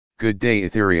Good day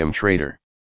Ethereum trader.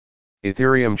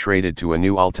 Ethereum traded to a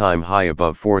new all-time high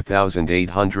above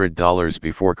 $4,800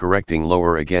 before correcting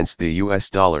lower against the US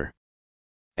dollar.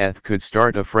 ETH could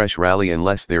start a fresh rally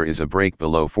unless there is a break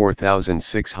below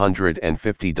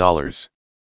 $4,650.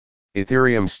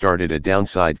 Ethereum started a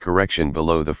downside correction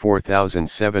below the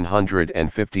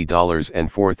 $4,750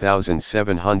 and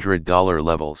 $4,700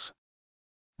 levels.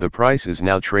 The price is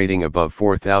now trading above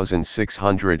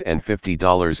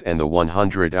 $4,650 and the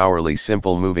 100-hourly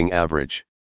simple moving average.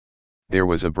 There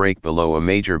was a break below a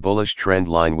major bullish trend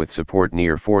line with support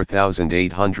near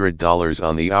 $4,800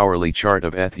 on the hourly chart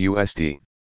of ETH/USD.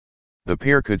 The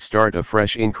pair could start a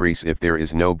fresh increase if there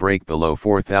is no break below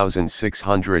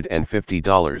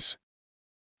 $4,650.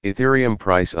 Ethereum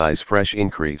price eyes fresh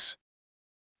increase.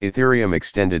 Ethereum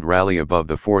extended rally above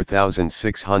the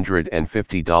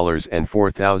 $4,650 and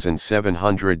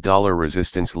 $4,700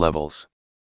 resistance levels.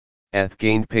 ETH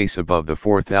gained pace above the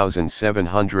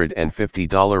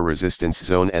 $4,750 resistance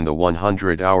zone and the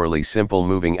 100-hourly simple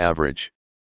moving average.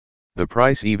 The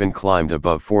price even climbed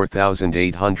above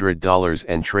 $4,800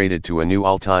 and traded to a new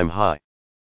all-time high.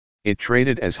 It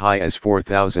traded as high as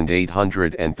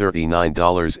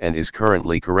 $4,839 and is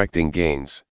currently correcting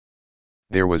gains.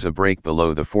 There was a break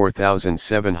below the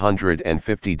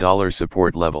 $4,750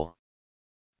 support level.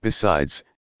 Besides,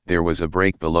 there was a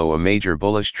break below a major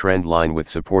bullish trend line with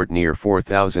support near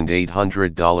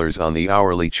 $4,800 on the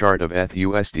hourly chart of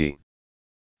ETH/USD.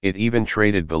 It even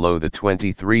traded below the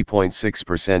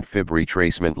 23.6% fib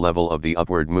retracement level of the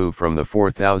upward move from the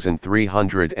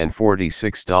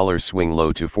 $4,346 swing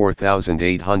low to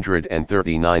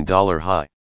 $4,839 high.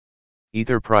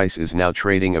 Ether price is now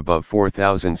trading above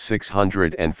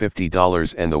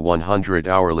 $4,650 and the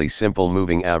 100-hourly simple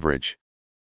moving average.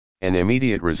 An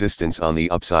immediate resistance on the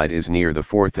upside is near the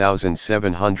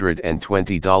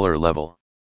 $4,720 level.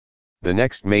 The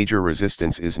next major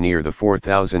resistance is near the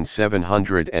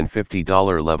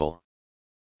 $4,750 level.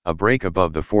 A break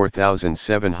above the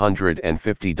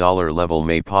 $4,750 level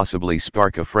may possibly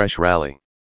spark a fresh rally.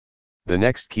 The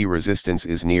next key resistance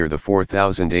is near the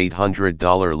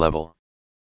 $4,800 level.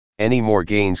 Any more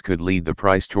gains could lead the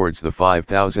price towards the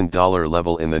 $5,000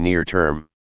 level in the near term.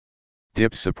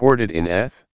 Dips supported in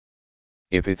ETH?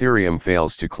 If Ethereum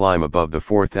fails to climb above the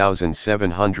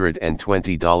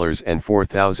 $4,720 and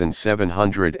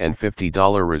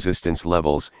 $4,750 resistance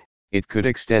levels, it could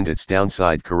extend its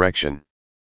downside correction.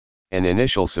 An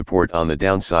initial support on the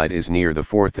downside is near the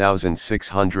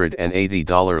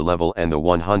 $4,680 level and the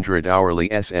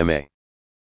 100-hourly SMA.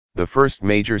 The first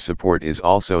major support is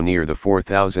also near the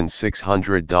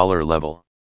 $4,600 level.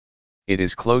 It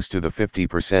is close to the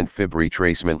 50% fib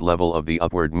retracement level of the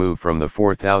upward move from the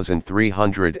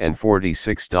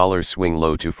 $4,346 swing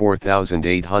low to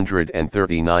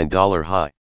 $4,839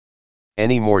 high.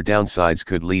 Any more downsides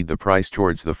could lead the price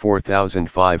towards the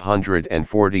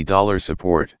 $4,540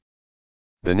 support.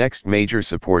 The next major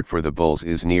support for the bulls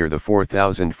is near the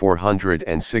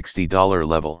 $4,460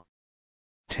 level.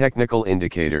 Technical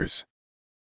indicators.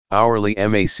 Hourly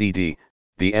MACD.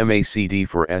 The MACD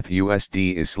for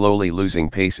ETH/USD is slowly losing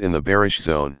pace in the bearish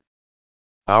zone.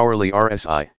 Hourly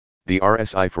RSI. The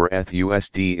RSI for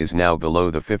ETH/USD is now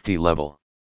below the 50 level.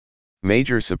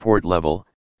 Major support level,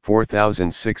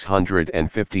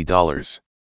 $4,650.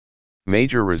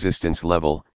 Major resistance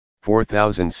level,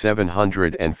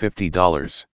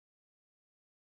 $4,750.